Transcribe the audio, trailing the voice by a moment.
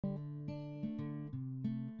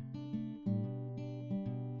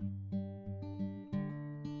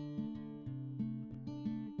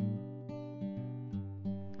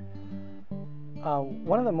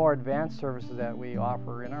One of the more advanced services that we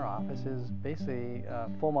offer in our office is basically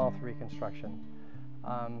full mouth reconstruction.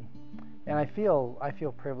 And I feel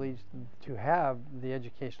privileged to have the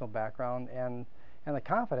educational background and the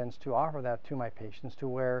confidence to offer that to my patients, to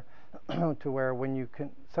where when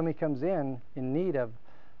somebody comes in need of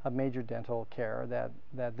major dental care,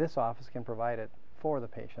 that this office can provide it for the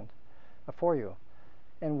patient, for you.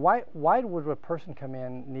 And why would a person come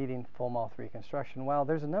in needing full mouth reconstruction? Well,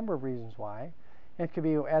 there's a number of reasons why. It could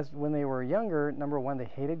be, as when they were younger, number one, they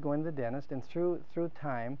hated going to the dentist, and through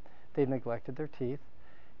time they've neglected their teeth,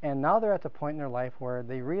 and now they're at the point in their life where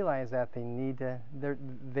they realize that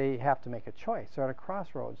they have to make a choice. They're at a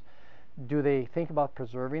crossroads. Do they think about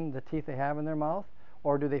preserving the teeth they have in their mouth,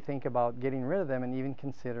 or do they think about getting rid of them and even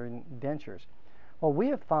considering dentures? Well, we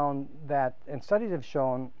have found that, and studies have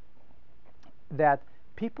shown that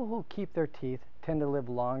people who keep their teeth tend to live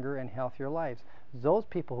longer and healthier lives. Those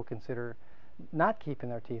people who consider not keeping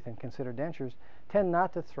their teeth and consider dentures tend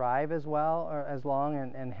not to thrive as well or as long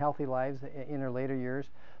and healthy lives in their later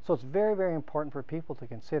years. So it's very, very important for people to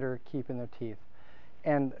consider keeping their teeth.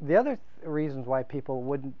 And the other reasons why people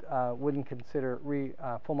wouldn't consider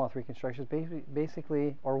full mouth reconstruction is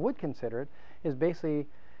basically, or would consider it, is basically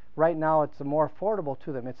right now it's more affordable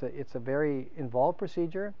to them. It's a very involved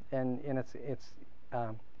procedure, and it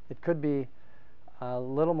could be a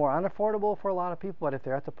little more unaffordable for a lot of people, but if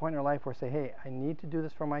they're at the point in their life where say, hey, I need to do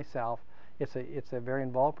this for myself, it's a very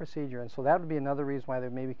involved procedure, and so that would be another reason why they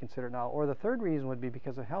maybe consider it now. Or the third reason would be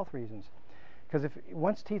because of health reasons. Because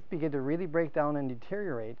once teeth begin to really break down and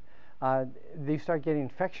deteriorate, they start getting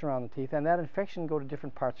infection around the teeth, and that infection go to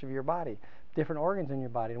different parts of your body, different organs in your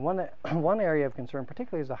body. And one area of concern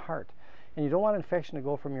particularly is the heart. And you don't want infection to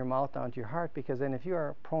go from your mouth down to your heart, because then if you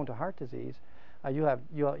are prone to heart disease, you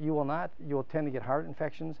will tend to get heart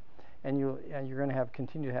infections, and you're going to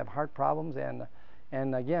continue to have heart problems,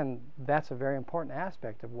 and again, that's a very important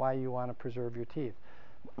aspect of why you want to preserve your teeth.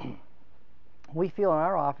 We feel in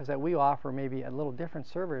our office that we offer maybe a little different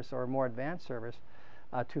service or a more advanced service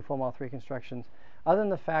to full mouth reconstructions, other than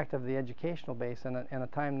the fact of the educational base and the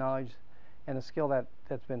time, knowledge, and the skill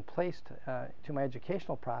that's been placed to my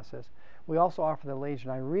educational process. We also offer the laser,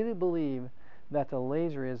 and I really believe that the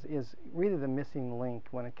laser is really the missing link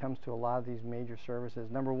when it comes to a lot of these major services.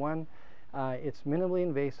 Number one, it's minimally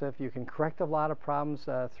invasive. You can correct a lot of problems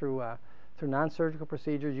through non-surgical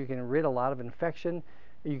procedures. You can rid a lot of infection.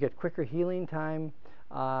 You get quicker healing time,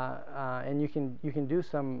 and you can do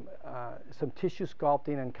some tissue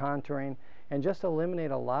sculpting and contouring, and just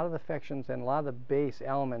eliminate a lot of the infections and a lot of the base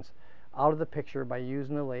elements out of the picture by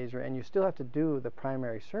using the laser. And you still have to do the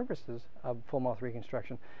primary services of full mouth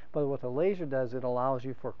reconstruction, but what the laser does, it allows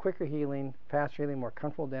you for quicker healing, faster healing, more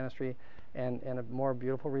comfortable dentistry, and a more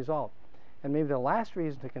beautiful result. And maybe the last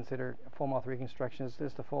reason to consider full mouth reconstruction is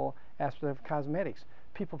the full aspect of cosmetics.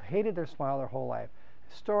 People have hated their smile their whole life.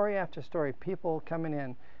 Story after story, people coming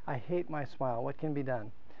in, I hate my smile, what can be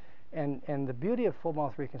done? And the beauty of full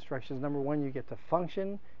mouth reconstruction is, number one, you get to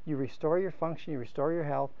function, you restore your function, you restore your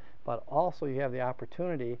health, but also you have the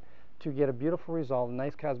opportunity to get a beautiful result, a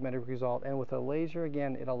nice cosmetic result. And with a laser,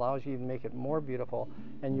 again, it allows you to make it more beautiful,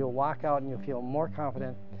 and you'll walk out and you'll feel more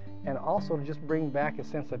confident, and also to just bring back a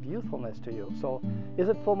sense of youthfulness to you. So is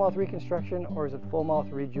it full mouth reconstruction, or is it full mouth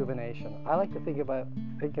rejuvenation? I like to think of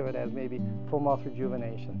it as maybe full mouth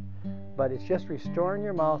rejuvenation, but it's just restoring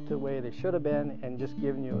your mouth to the way they should have been, and just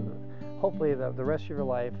giving you, hopefully, the rest of your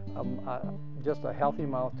life, just a healthy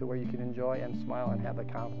mouth to where you can enjoy and smile and have the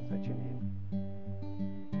confidence that you need.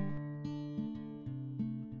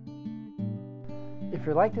 If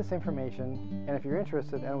you like this information, and if you're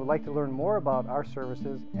interested and would like to learn more about our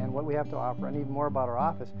services and what we have to offer, and even more about our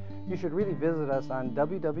office, you should really visit us on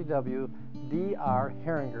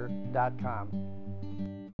www.drheringer.com.